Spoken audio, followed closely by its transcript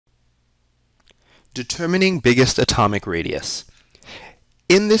Determining biggest atomic radius.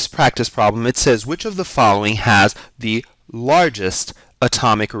 In this practice problem, it says which of the following has the largest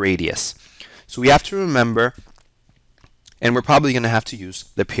atomic radius. So we have to remember, and we're probably going to have to use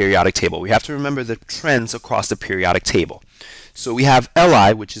the periodic table. We have to remember the trends across the periodic table. So we have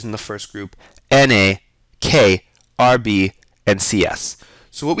Li, which is in the first group, Na, K, Rb, and Cs.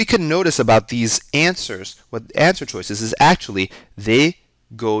 So what we can notice about these answers, what the answer choices, is actually they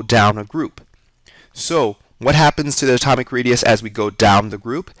go down a group. So what happens to the atomic radius as we go down the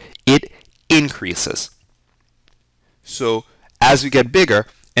group? It increases. So as we get bigger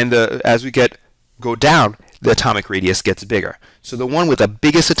and as we go down, the atomic radius gets bigger. So the one with the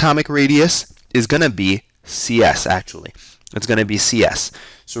biggest atomic radius is going to be Cs actually. It's going to be Cs.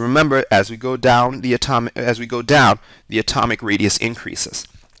 So remember, as we go down, the atomic radius increases.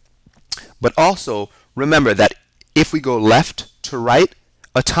 But also remember that if we go left to right,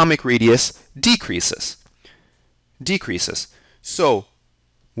 atomic radius decreases. So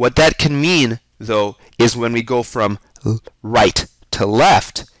what that can mean, though, is when we go from right to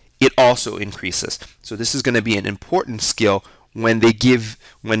left, it also increases. So this is going to be an important skill when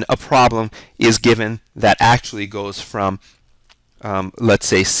a problem is given that actually goes from let's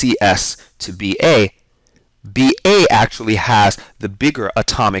say CS to BA. BA actually has the bigger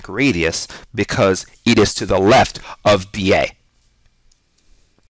atomic radius because it is to the left of BA.